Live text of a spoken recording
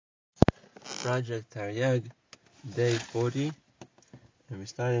Project Taryag, day 40, and we're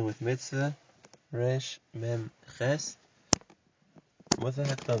starting with Mitzvah Resh Mem Ches with a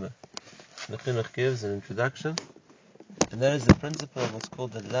Hakdama. The Chinuch gives an introduction, and that is the principle of what's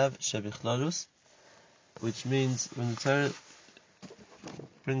called the Lav Shebichlolus, which means when the Torah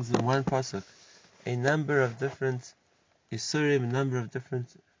brings in one pasuk a number of different Isurim, a number of different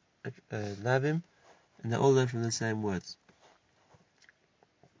Lavim, and they're all learned from the same words.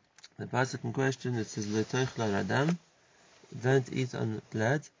 The pasuk in question, it says L'toichla Radam, don't eat on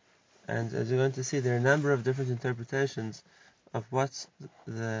blood, and as you're going to see, there are a number of different interpretations of what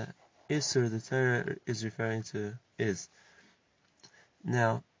the Isur the Torah is referring to is.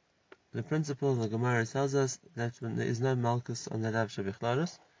 Now, the principle of the Gemara tells us that when there is no malchus on the Lav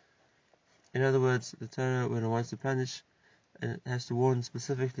Shebichlolus, in other words, the Torah, when it wants to punish, and it has to warn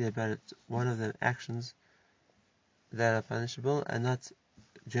specifically about one of the actions that are punishable, and not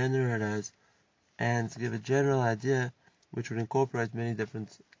generalize and give a general idea which would incorporate many different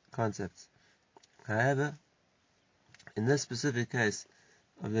concepts. However, in this specific case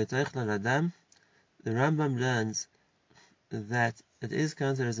of the Teichla Radam, the Rambam learns that it is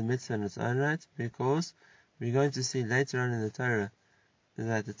counted as a mitzvah in its own right, because we're going to see later on in the Torah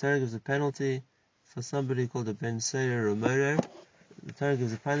that the Torah gives a penalty for somebody called a Ben Seir or Morer. The Torah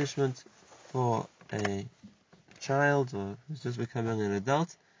gives a punishment for a child or who's just becoming an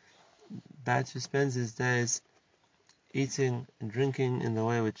adult, but who spends his days eating and drinking in the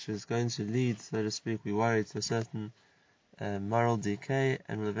way which is going to lead, so to speak, we worry, to a certain moral decay,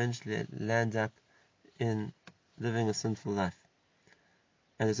 and will eventually land up in living a sinful life.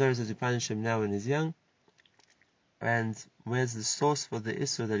 And the Torah says to punish him now when he's young. And where's the source for the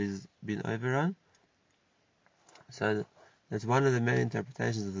Isur that he's been overrun? So that's one of the many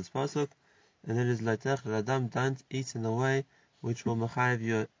interpretations of this pasuk, and that is L'tech Radam, don't eat in the way which will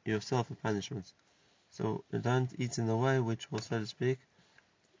mechayev yourself a punishment. So don't eat in the way which will, so to speak,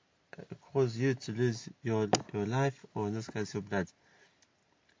 cause you to lose your life, or in this case your blood.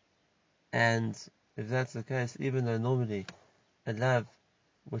 And if that's the case, even though normally a lav,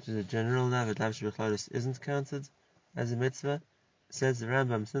 which is a general lav, a lav shebichlolus, isn't counted as a mitzvah, says the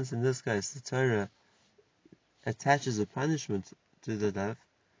Rambam, since in this case the Torah attaches a punishment to the lav,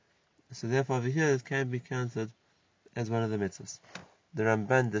 so therefore over here it can be counted as one of the mitzvahs. The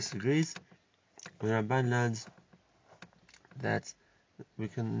Ramban disagrees. The Ramban learns that we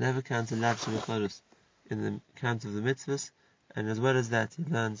can never count a lav shebichlolus in the count of the mitzvahs, and as well as that, he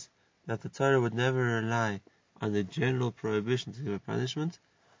learns that the Torah would never rely on the general prohibition to give a punishment,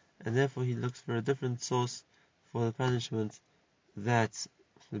 and therefore he looks for a different source for the punishment that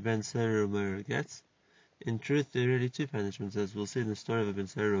the Ben Seir or Morer gets. In truth, there are really two punishments, as we'll see in the story of a Ben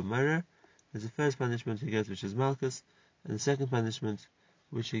Seir or Morer. There's the first punishment he gets, which is Malchus, and the second punishment,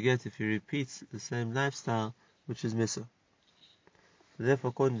 which he gets if he repeats the same lifestyle, which is Misa. So therefore,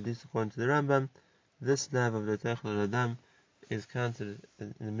 according to the Rambam, this lav of the Teichla Radam is counted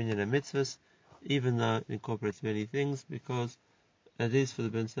in the minyan of mitzvahs, even though it incorporates many things, because at least for the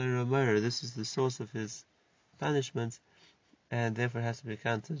Ben Seir or Morer, this is the source of his punishment, and therefore has to be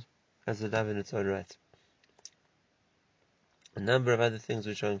counted as a lav in its own right. A number of other things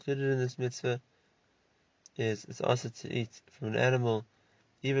which are included in this mitzvah is it's also to eat from an animal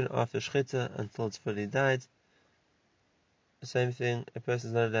even after shchita until it's fully died. The same thing, a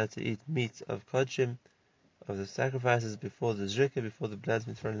person is not allowed to eat meat of kodshim, of the sacrifices before the zrika, before the blood's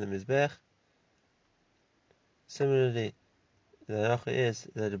been thrown in the mizbech. Similarly, the halacha is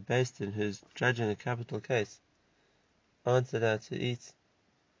that a beis din who's judging a capital case aren't allowed to eat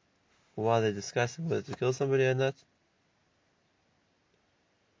while they're discussing whether to kill somebody or not.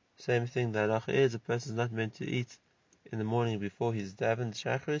 Same thing, the halacha is a person is not meant to eat in the morning before he's davened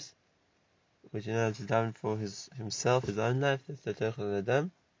shachris, which in order to daven for himself, his own life, that's the Teichla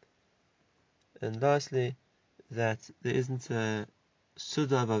Radam. And lastly, that there isn't a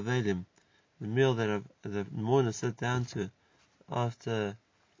Suda Avelim, the meal that the mourners sit down to after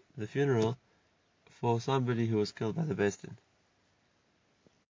the funeral, for somebody who was killed by the beis din.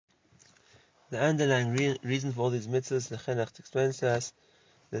 The underlying reason for all these mitzvahs, the Chinuch explains to us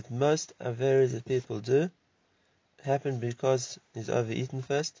that most averis that people do happen because he's overeaten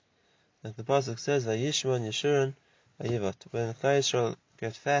first. Like the pasuk says, "Vayishman Yeshurun Vayivot." When Klal Yisrael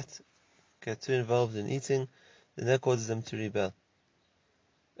get fat, get too involved in eating, then that causes them to rebel.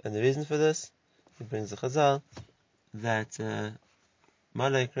 And the reason for this, he brings the Chazal that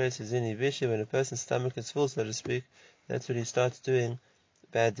Malay Kreis is in Yivishi, when a person's stomach is full, so to speak, that's when he starts doing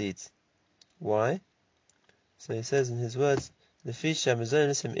bad deeds. Why? So he says in his words, "Lefisha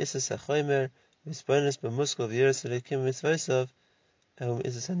mezonis isas hachomer v'sponis b'muskol v'yiras v'lekim mitzvosov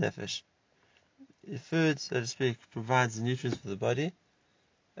isas hanefesh." food, so to speak, provides the nutrients for the body,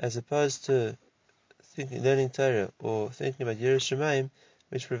 as opposed to learning Torah or thinking about Yiras Shamayim,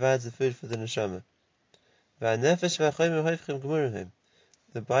 which provides the food for the neshama.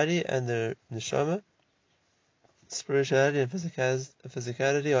 The body and the neshama, spirituality and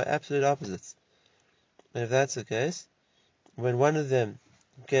physicality, are absolute opposites. And if that's the case, when one of them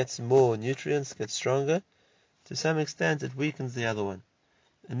gets more nutrients, gets stronger, to some extent it weakens the other one.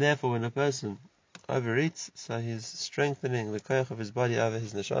 And therefore when a person overeats, so he's strengthening the koach of his body over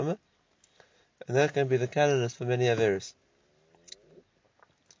his neshama, and that can be the catalyst for many averos.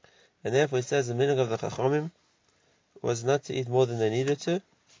 And therefore it says the minhag of the Chachamim was not to eat more than they needed to,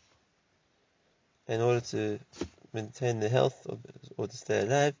 in order to maintain their health or to stay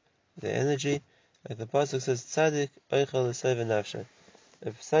alive, their energy. Like the pasuk says, "Tzaddik oichel l'seva nafshay."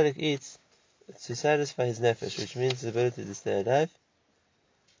 If tzaddik eats to satisfy his nefesh, which means his ability to stay alive,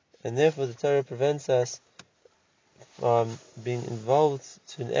 and therefore the Torah prevents us from being involved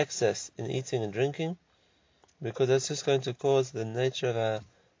to an excess in eating and drinking, because that's just going to cause the nature of our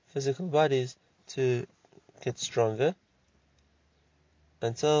physical bodies to get stronger,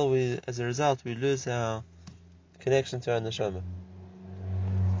 until as a result, we lose our connection to our neshama.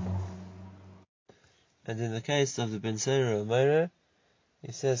 And in the case of the Ben Seira or Meira,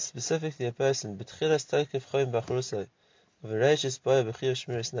 he says specifically a person, when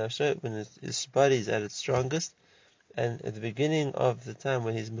his body is at its strongest, and at the beginning of the time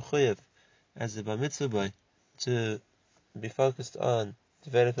when he's mechuyev as a bar mitzvah boy to be focused on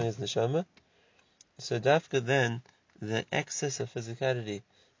developing his neshama, so dafka then the excess of physicality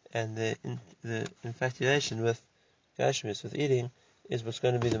and the infatuation with gashmis, with eating, is what's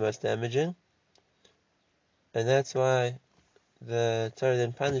going to be the most damaging, and that's why the Torah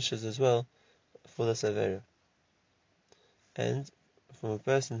then punishes as well for this avera. And from a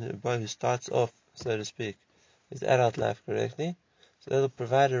boy who starts off, so to speak, his adult life correctly, so that'll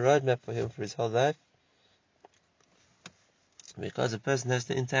provide a roadmap for him for his whole life, because a person has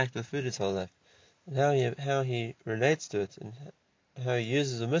to interact with food his whole life, and how he relates to it and how he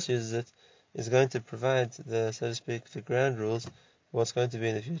uses or misuses it is going to provide the, so to speak, the ground rules for what's going to be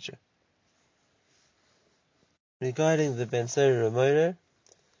in the future. Regarding the Ben Seira Moira,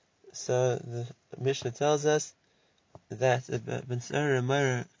 so the Mishnah tells us that a Ben Seira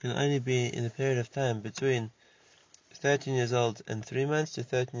Moira can only be in a period of time between 13 years old and 3 months to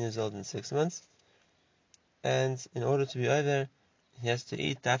 13 years old and 6 months, and in order to be over, he has to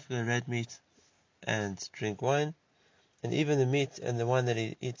eat dafka red meat and drink wine, and even the meat and the wine that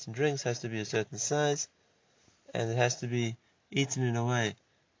he eats and drinks has to be a certain size, and it has to be eaten in a way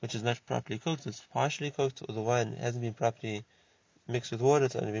which is not properly cooked, it's partially cooked, or the wine hasn't been properly mixed with water,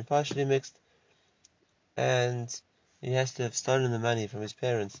 it's only been partially mixed, and he has to have stolen the money from his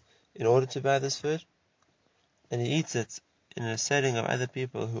parents in order to buy this food, and he eats it in a setting of other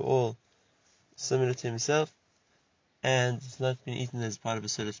people who are all similar to himself, and it's not been eaten as part of a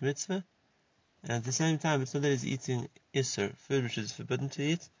Sudas mitzvah, and at the same time it's not that he's eating Isser, food which is forbidden to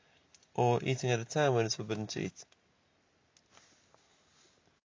eat, or eating at a time when it's forbidden to eat.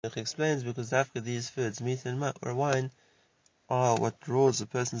 He explains because after these foods, meat and wine, are what draws a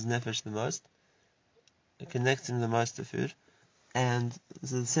person's nefesh the most, it connects him the most to food, and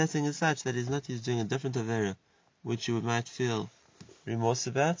so the setting is such that he's doing a different avera, which you might feel remorse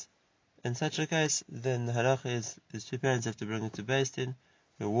about. In such a case, then the halacha is his two parents have to bring him to Beis Din,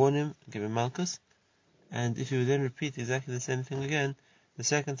 warn him, give him malchus, and if he would then repeat exactly the same thing again, the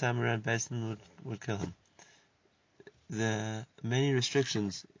second time around, Beis Din would kill him. The many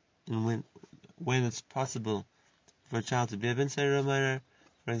restrictions in when it's possible for a child to be a Ben Seira Meira.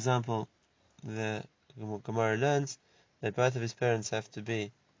 For example, the Gemara learns that both of his parents have to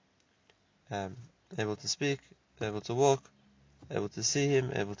be able to speak, able to walk, able to see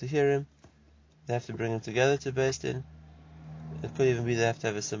him, able to hear him. They have to bring him together to Beis Din. It could even be they have to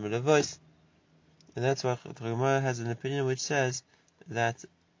have a similar voice. And that's why the Gemara has an opinion which says that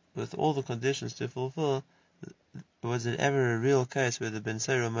with all the conditions to fulfill, was it ever a real case where the Ben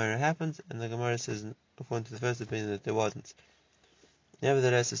Seira Meira happened? And the Gemara says, according to the first opinion, that there wasn't.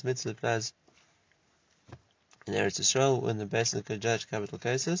 Nevertheless, this mitzvah applies in Eretz Yisrael when the Beis Din could judge capital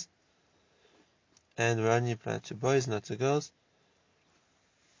cases, and we're only applied to boys, not to girls.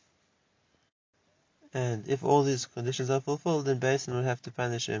 And if all these conditions are fulfilled, then Beis Din will have to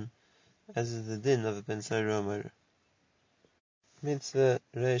punish him, as is the din of a Ben Seira Meira. Mitzvah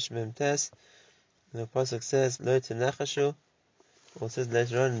Reish Mem Tes, the pasuk says, Lo tenachashu, or it says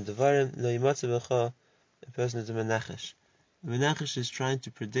later on in Devarim, Lo yimatzu b'cha, a person is a menachesh. A menachesh is trying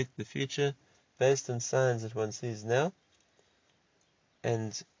to predict the future based on signs that one sees now.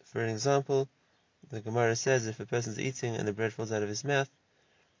 And for an example, the Gemara says if a person's eating and the bread falls out of his mouth,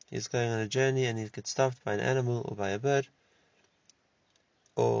 he's going on a journey and he gets stuffed by an animal or by a bird,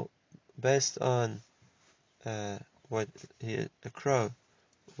 or based on what a crow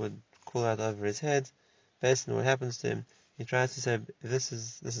would call out over his head, based on what happens to him, he tries to say this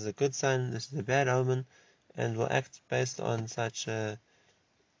is a good sign, this is a bad omen, and will act based on such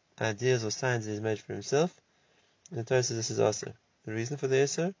ideas or signs that he's made for himself. And the Torah says this is also the reason for the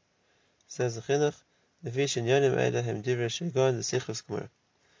Isser. Says the Chinuch,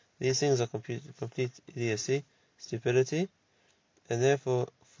 these things are complete idiocy, stupidity, and therefore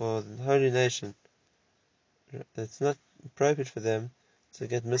for the holy nation, it's not appropriate for them to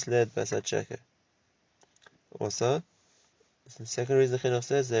get misled by such sheker. Also, the second reason the Chinuch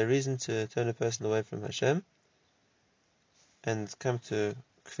says, there's a reason to turn a person away from Hashem and come to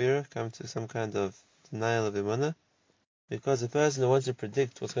kfirah, come to some kind of denial of emunah, because a person who wants to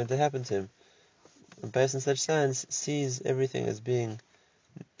predict what's going to happen to him, based on such signs, sees everything as being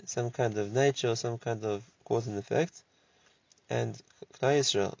some kind of nature or some kind of cause and effect. And Klal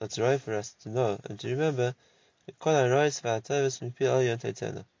Yisrael, it's right for us to know and to remember, if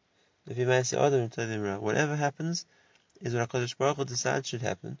you may say whatever happens is what HaKadosh Baruch Hu decides should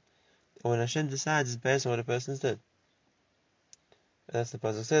happen, and when Hashem decides, it's based on what a person's did. And that's the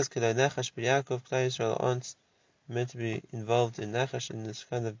pasuk says, Klal Yisrael aren't meant to be involved in nachash, in this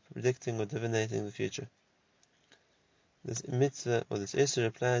kind of predicting or divinating the future. This mitzvah or this issur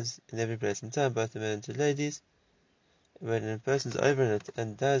applies in every place and time, both to men and to ladies. When a person is over in it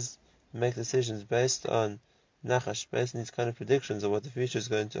and does make decisions based on nachash, based on these kind of predictions of what the future is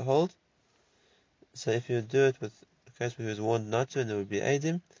going to hold, so if you would do it with a case where he was warned not to and there would be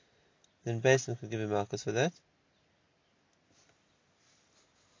Eidim, then Beis Din could give him malchus for that.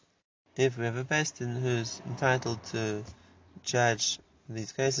 If we have a Beis Din who's entitled to judge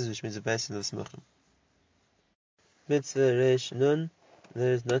these cases, which means a Beis Din of Smuchim. Mitzvah Reish Nun,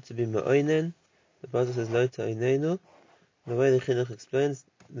 there is not to be Ma'oinen. The Pasuk says Lo Ta'inenu. The way the Chinuch explains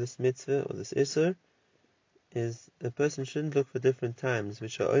this mitzvah or this Isur is a person shouldn't look for different times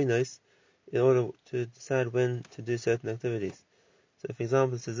which are oinos in order to decide when to do certain activities. So, for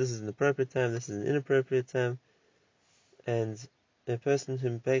example, it says this is an appropriate time, this is an inappropriate time, and a person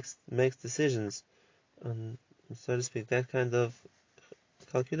who makes decisions on, so to speak, that kind of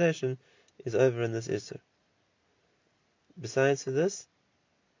calculation is over in this Isur. Besides this,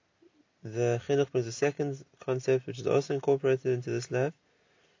 the Chinuch brings a second concept which is also incorporated into this life,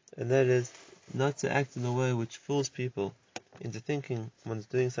 and that is not to act in a way which fools people into thinking one's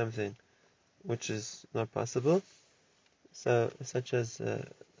doing something which is not possible. So, such as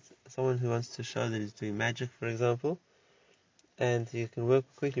someone who wants to show that he's doing magic, for example, and he can work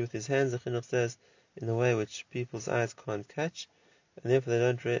quickly with his hands, the Chinuch says, in a way which people's eyes can't catch, and therefore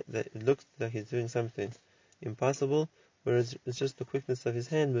it looks like he's doing something impossible, whereas it's just the quickness of his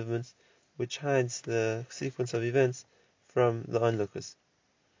hand movements which hides the sequence of events from the onlookers.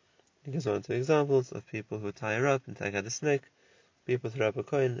 He gives on to examples of people who tie her up and take out a snake, people throw up a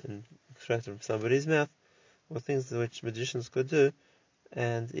coin and extract it from somebody's mouth, or things which magicians could do.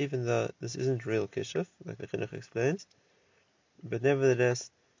 And even though this isn't real kishuf, like the Chinuch explains, but nevertheless,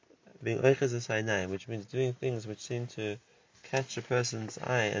 being oiches esainayim, which means doing things which seem to catch a person's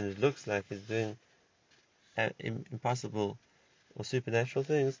eye and it looks like he's doing impossible or supernatural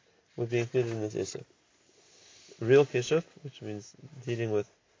things, would be included in this issue. Real kishuf, which means dealing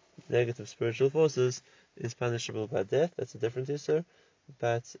with negative spiritual forces, is punishable by death. That's a different issue.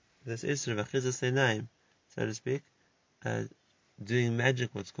 But this issue of achizas einaim, so to speak, doing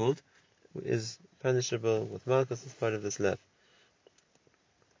magic, what's called, is punishable with malchus as part of this love.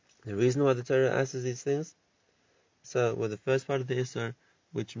 The reason why the Torah asks these things, so with the first part of the Isur,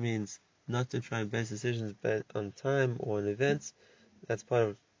 which means not to try and base decisions based on time or on events, that's part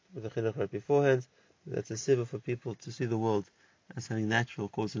of the Chinuch right beforehand. That's a siva for people to see the world as something natural,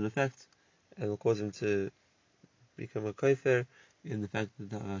 cause and effect, and will cause them to become a kofer in the fact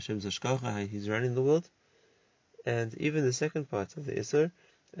that Hashem's hashgacha, He's running the world. And even the second part of the Isur,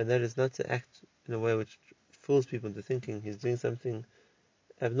 and that is not to act in a way which fools people into thinking he's doing something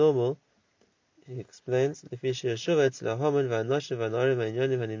abnormal. He explains, the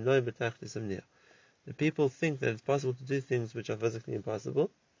people think that it's possible to do things which are physically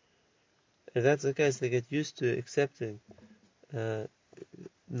impossible. If that's the case, they get used to accepting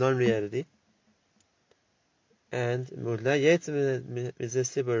non-reality, and this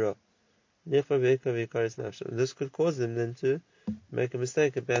could cause them then to make a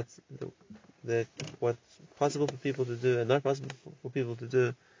mistake about what's possible for people to do and not possible for people to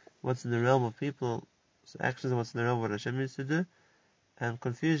do, what's in the realm of people's actions and what's in the realm of what Hashem needs to do, And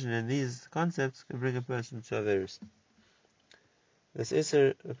confusion in these concepts can bring a person to Averis. This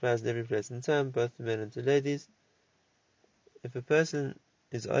Isser applies in every place and time, both to men and to ladies. If a person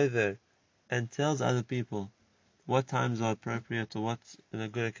is over and tells other people what times are appropriate or what's a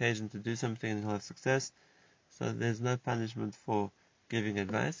good occasion to do something and he'll have success, so there's no punishment for giving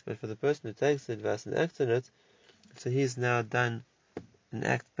advice. But for the person who takes the advice and acts on it, so he's now done an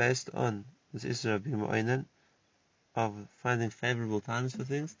act based on this Isra of being mu'aynan, of finding favorable times for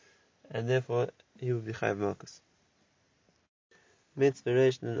things, and therefore he will be Chayav Malkus. Mitzvah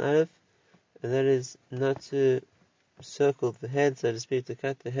Reish and Aleph, and that is not to circle the head, so to speak, to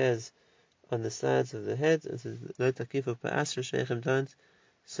cut the hairs on the sides of the head. It says, Lo takifu pa'asra sheichem, don't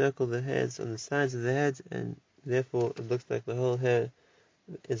circle the hairs on the sides of the head, and therefore it looks like the whole hair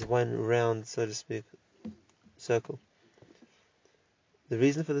is one round, so to speak, circle. The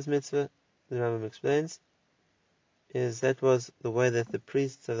reason for this mitzvah, the Rambam explains, is that was the way that the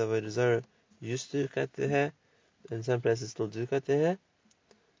priests of the Avodah Zarah used to cut their hair, and some places still do cut their hair.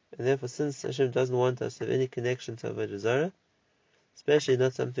 And therefore, since Hashem doesn't want us to have any connection to Avodah Zarah, especially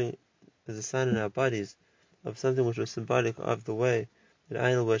not something as a sign in our bodies of something which was symbolic of the way that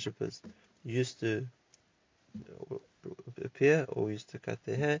idol worshippers used to appear or used to cut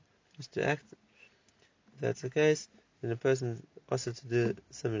their hair, used to act, if that's the case, then a person also to do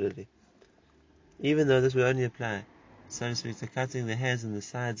similarly. Even though this would only apply, so to speak, to cutting the hairs on the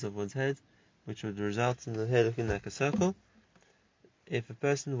sides of one's head, which would result in the hair looking like a circle, if a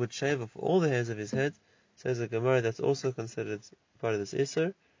person would shave off all the hairs of his head, says the Gemara, that's also considered part of this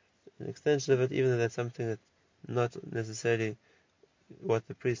Isser, an extension of it, even though that's something that's not necessarily what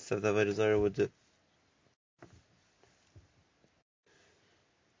the priests of the Avodah Zarah would do.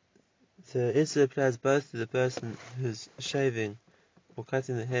 The Isser applies both to the person who's shaving or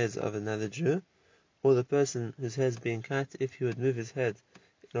cutting the hairs of another Jew, or the person whose hair is being cut, if he would move his head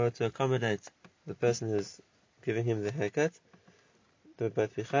in order to accommodate the person who's giving him the haircut. They would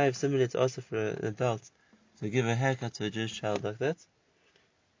both be chayiv. Similarly, it's also for an adult to give a haircut to a Jewish child like that.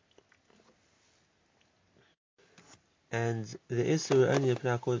 And the Isser will only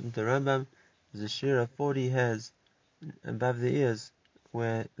apply according to the Rambam. There's a shear of 40 hairs above the ears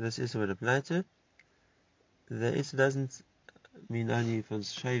where this Isser would apply to. The Isser doesn't mean only for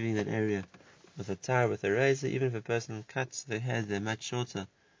shaving that area with a tar, with a razor. Even if a person cuts the hairs, they're much shorter,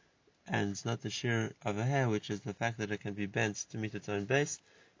 and it's not the shear of a hair, which is the fact that it can be bent to meet its own base,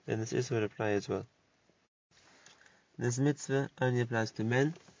 then this Isser would apply as well. This mitzvah only applies to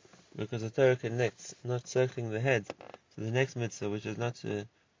men, because the Torah connects not circling the head to the next mitzvah, which is not to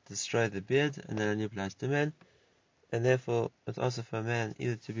destroy the beard, and that only applies to men, and therefore it's also for a man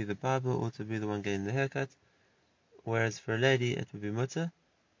either to be the barber or to be the one getting the haircut, whereas for a lady it would be mutter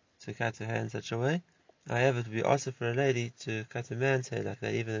to cut her hair in such a way. However, it would be also for a lady to cut a man's hair like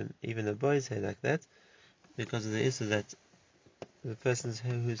that, even a boy's hair like that, because of the issue that the person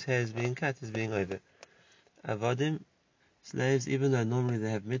whose hair is being cut is being over. Avodim, slaves, even though normally they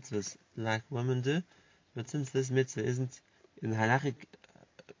have mitzvahs like women do, but since this mitzvah isn't in the halachic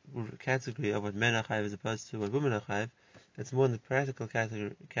category of what men are chayiv as opposed to what women are chayiv, it's more in the practical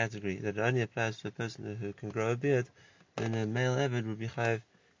category that it only applies to a person who can grow a beard, then a male eved would be chayiv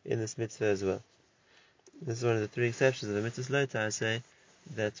in this mitzvah as well. This is one of the three exceptions of the mitzvah lota, I say,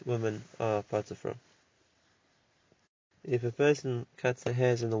 that women are parted from. If a person cuts the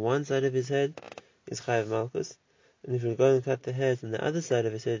hairs on the one side of his head, is chayiv malchus, and if you go and cut the hairs on the other side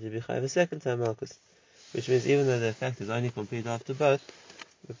of his head, you'll be chayiv a second time malchus, which means even though the effect is only complete after both,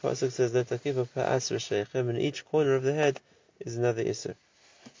 the pasuk says that takifu pa'asra sheichem, and each corner of the head is another isser.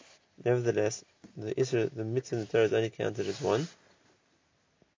 Nevertheless, the isser, the mitzvah in the Torah is only counted as one,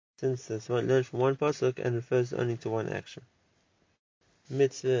 since it's learned from one pasuk and refers only to one action.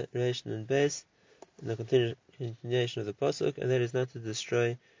 Mitzvah, relation and base, and the continuation of the pasuk, and that is not to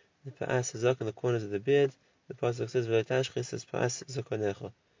destroy the pa'as hazak in the corners of the beard. The pasuk says, "V'letashchis says pa'as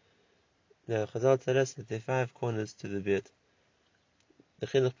zakonecha." Now, Chazal tell us that there are 5 corners to the beard. The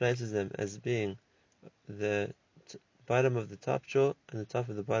Chinuch places them as being the bottom of the top jaw and the top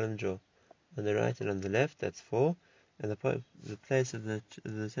of the bottom jaw. On the right and on the left, that's 4. And the place of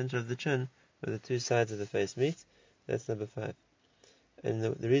the center of the chin, where the 2 sides of the face meet, that's number 5. And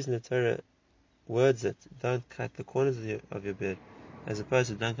the reason the Torah words it, don't cut the corners of your beard, as opposed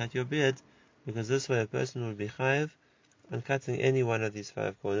to don't cut your beard, because this way a person would be chayiv on cutting any one of these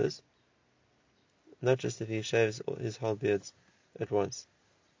 5 corners, not just if he shaves his whole beard at once.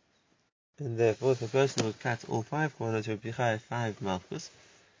 And therefore, if a person would cut all 5 corners, he would be chayiv 5 malchus.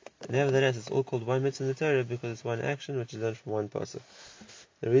 Nevertheless, it's all called one mitzvah in the Torah because it's one action which is done from one pasuk.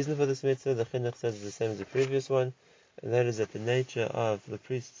 The reason for this mitzvah, the Chinuch says, is the same as the previous one, and that is that the nature of the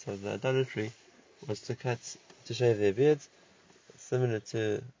priests of the idolatry was to shave their beards, similar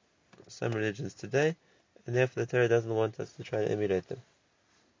to some religions today, and therefore the Torah doesn't want us to try to emulate them.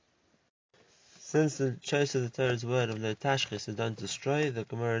 Since the choice of the Torah's word of no tashchis is don't destroy, the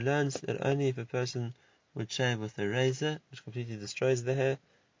Gemara learns that only if a person would shave with a razor, which completely destroys the hair,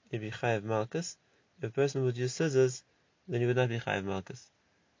 it would be chayav malchus. If a person would use scissors, then he would not be chayav malchus.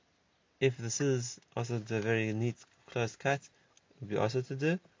 If the scissors also do a very neat, close cut, it would be also to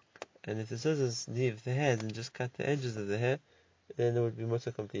do. And if the scissors leave the hair and just cut the edges of the hair, then it would be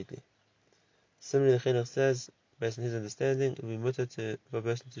mutter completely. Similarly, the Chinuch says, based on his understanding, it would be mutter for a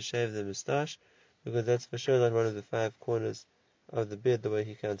person to shave the moustache, because that's for sure not one of the 5 corners of the beard the way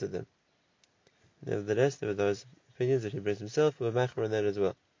he counted them. Nevertheless, there were those opinions that he brings himself who were machmer on that as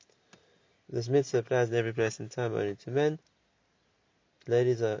well. This mitzvah applies in every place and time only to men.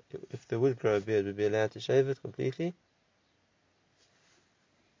 Ladies if they would grow a beard, would be allowed to shave it completely.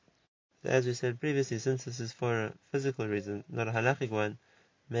 As we said previously, since this is for a physical reason, not a halachic one,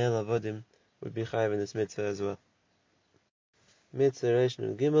 male avodim would be chayav in this mitzvah as well. Mitzvah Reish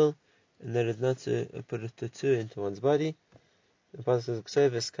Nun Gimel, and that is not to put a tattoo into one's body. The pasuk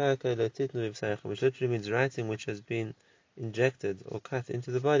says, which literally means writing which has been injected or cut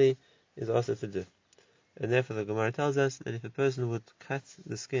into the body is also to do. And therefore the Gemara tells us that if a person would cut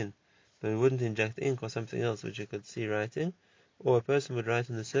the skin, but he wouldn't inject ink or something else which you could see writing, or a person would write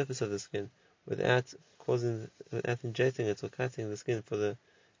on the surface of the skin without injecting it or cutting the skin for the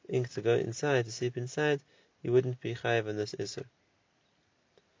ink to go inside, to seep inside, he wouldn't be chayav on this issur.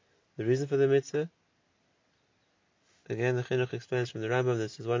 The reason for the mitzvah, again, the Chinuch explains from the Rambam,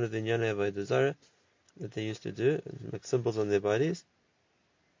 this is one of the Inyanei Avodah Zarah that they used to do, make symbols on their bodies,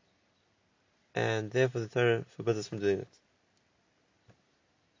 and therefore the Torah forbids us from doing it.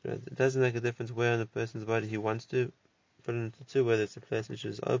 It doesn't make a difference where on the person's body he wants to put it into, whether it's a place which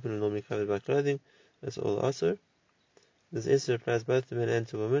is open and normally covered by clothing, that's all asur. This issur applies both to men and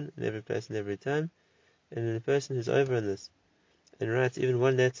to women, in every place and every time, and in a person who's over on this, and writes even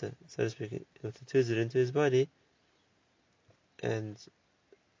one letter, so to speak, or tattoos it into his body, and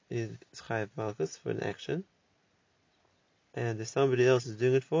is chayav malchus for an action, and if somebody else is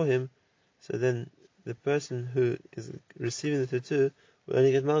doing it for him, so then the person who is receiving the tattoo will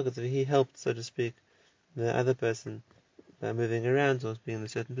only get malchus if he helped, so to speak, the other person by moving around or being in a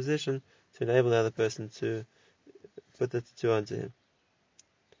certain position to enable the other person to put the tattoo onto him.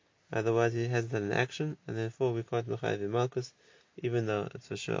 Otherwise he hasn't done an action, and therefore we can't mechayev malchus, even though it's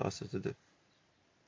for sure also to do.